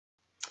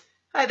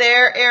Hi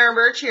there, Erin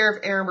Birch here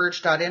of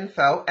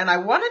erinbirch.info, and I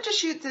wanted to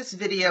shoot this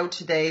video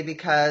today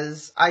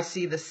because I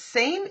see the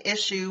same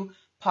issue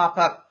pop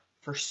up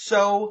for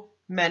so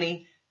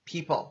many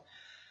people.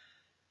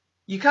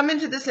 You come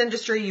into this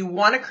industry, you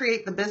want to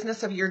create the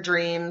business of your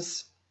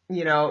dreams,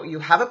 you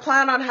have a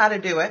plan on how to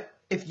do it.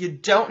 If you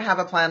don't have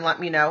a plan, let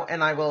me know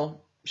and I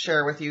will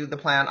share with you the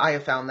plan I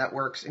have found that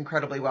works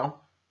incredibly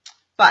well.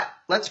 But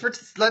let's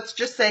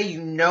just say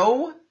you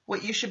know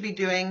what you should be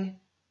doing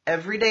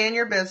every day in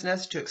your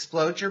business to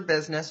explode your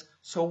business.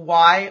 So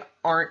why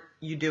aren't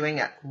you doing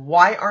it?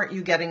 Why aren't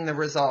you getting the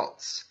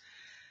results?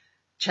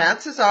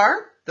 Chances are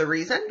the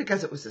reason,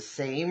 because it was the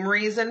same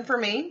reason for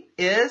me,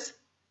 is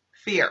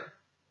fear.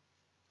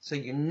 So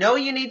you know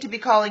you need to be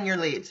calling your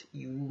leads.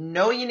 You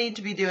know you need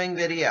to be doing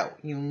video.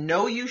 You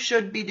know you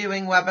should be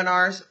doing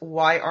webinars.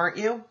 Why aren't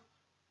you?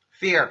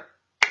 Fear.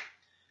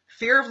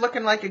 Fear of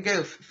looking like a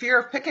goof. Fear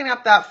of picking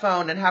up that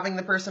phone and having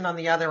the person on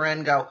the other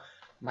end go,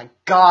 my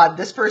God,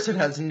 this person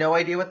has no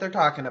idea what they're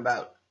talking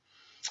about.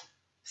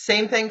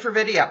 Same thing for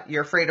video.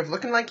 You're afraid of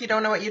looking like you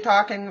don't know what you're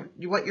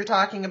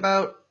talking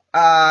about.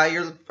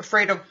 You're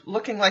afraid of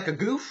looking like a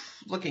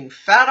goof, looking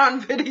fat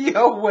on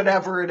video,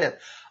 whatever it is.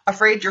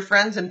 Afraid your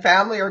friends and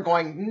family are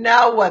going,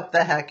 now what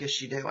the heck is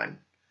she doing?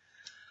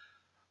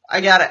 I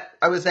get it.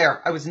 I was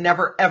there. I was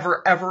never,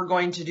 ever, ever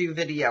going to do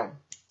video.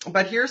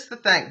 But here's the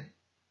thing.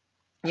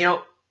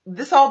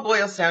 This all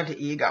boils down to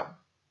ego,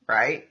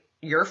 right?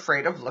 You're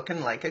afraid of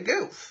looking like a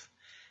goof.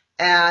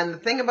 And the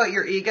thing about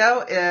your ego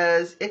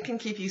is it can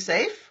keep you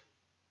safe.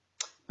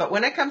 But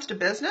when it comes to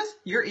business,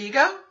 your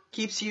ego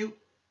keeps you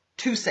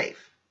too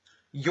safe.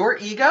 Your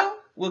ego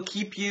will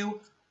keep you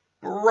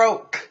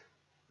broke.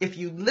 If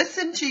you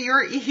listen to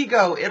your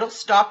ego, it'll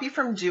stop you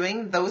from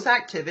doing those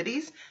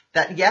activities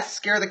that, yes,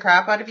 scare the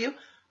crap out of you.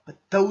 But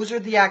those are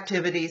the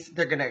activities.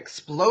 They're going to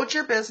explode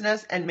your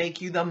business and make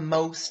you the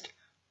most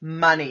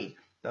money.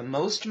 The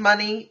most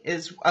money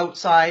is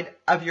outside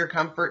of your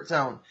comfort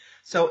zone.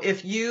 So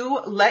if you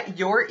let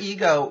your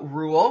ego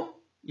rule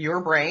your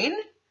brain,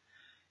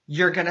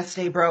 you're going to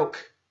stay broke.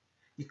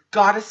 You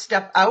got to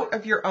step out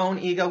of your own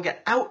ego,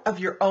 get out of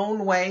your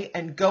own way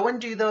and go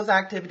and do those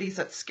activities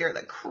that scare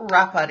the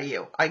crap out of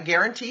you. I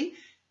guarantee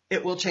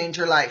it will change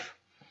your life.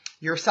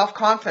 Your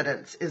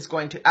self-confidence is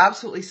going to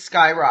absolutely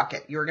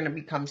skyrocket. You're going to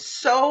become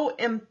so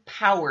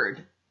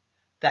empowered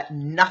that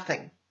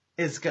nothing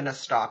is going to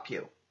stop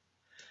you.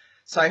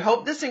 So I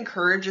hope this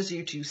encourages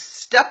you to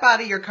step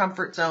out of your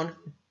comfort zone.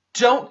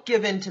 Don't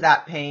give in to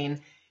that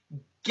pain.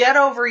 Get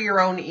over your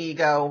own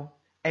ego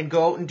and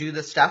go out and do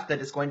the stuff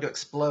that is going to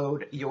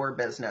explode your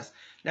business.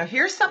 Now,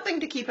 here's something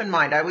to keep in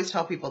mind. I always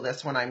tell people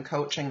this when I'm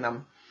coaching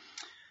them.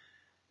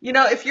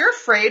 If you're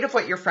afraid of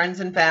what your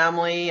friends and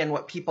family and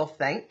what people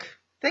think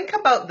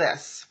about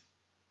this.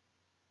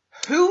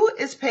 Who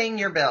is paying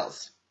your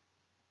bills?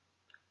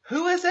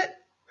 Who is it?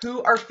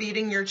 Who are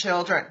feeding your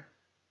children?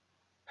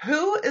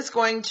 Who is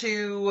going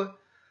to,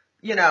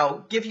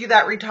 give you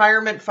that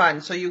retirement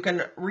fund so you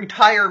can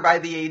retire by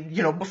the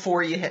age,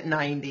 before you hit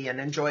 90 and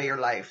enjoy your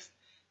life?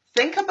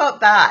 Think about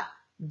that.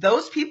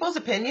 Those people's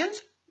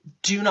opinions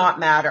do not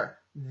matter.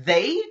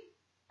 They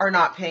are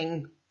not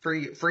paying for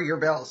your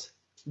bills.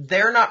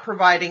 They're not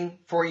providing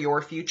for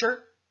your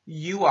future.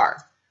 You are.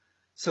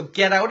 So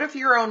get out of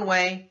your own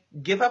way.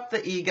 Give up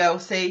the ego.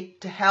 Say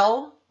to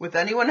hell with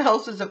anyone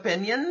else's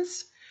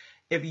opinions.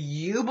 If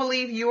you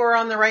believe you are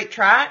on the right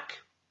track,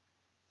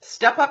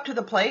 step up to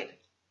the plate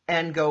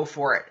and go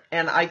for it.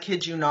 And I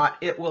kid you not,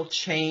 it will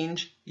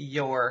change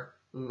your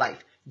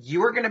life.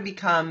 You are going to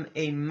become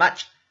a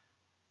much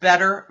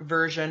better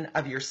version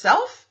of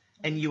yourself,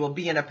 and you will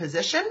be in a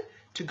position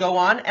to go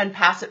on and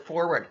pass it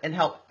forward and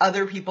help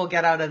other people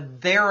get out of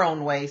their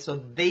own way so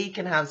they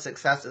can have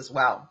success as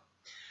well.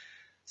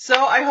 So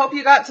I hope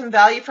you got some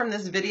value from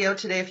this video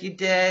today. If you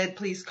did,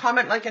 please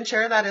comment, like, and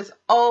share. That is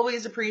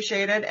always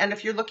appreciated. And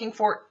if you're looking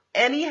for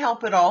any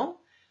help at all,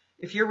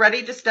 if you're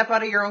ready to step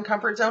out of your own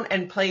comfort zone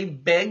and play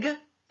big,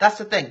 that's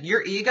the thing.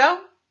 Your ego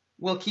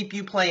will keep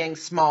you playing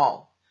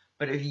small.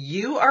 But if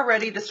you are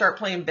ready to start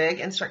playing big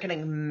and start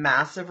getting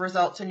massive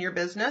results in your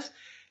business,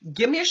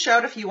 give me a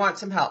shout if you want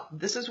some help.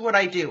 This is what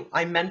I do.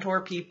 I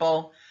mentor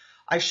people.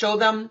 I show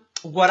them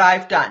what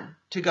I've done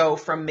to go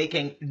from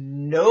making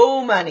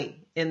no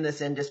money in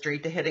this industry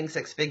to hitting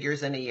 6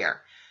 figures in a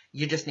year.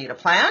 You just need a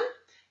plan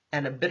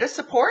and a bit of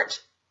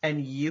support,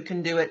 and you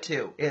can do it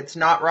too. It's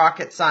not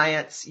rocket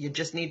science. You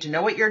just need to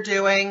know what you're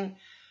doing,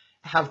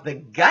 have the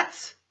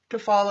guts to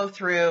follow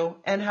through,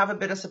 and have a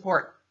bit of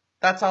support.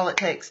 That's all it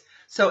takes.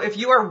 So if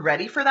you are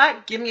ready for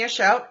that, give me a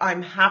shout.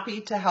 I'm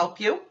happy to help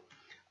you.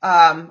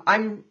 I'm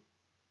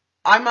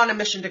on a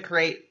mission to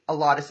create a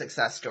lot of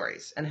success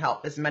stories and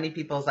help as many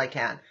people as I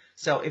can.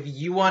 So if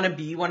you want to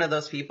be one of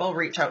those people,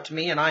 reach out to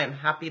me and I am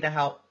happy to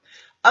help.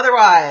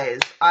 Otherwise,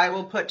 I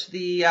will put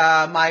the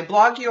my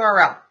blog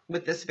URL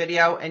with this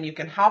video and you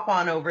can hop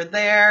on over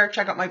there,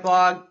 check out my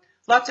blog,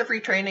 lots of free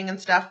training and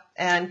stuff,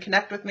 and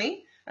connect with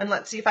me and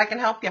let's see if I can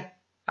help you.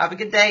 Have a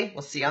good day.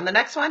 We'll see you on the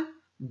next one.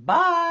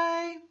 Bye.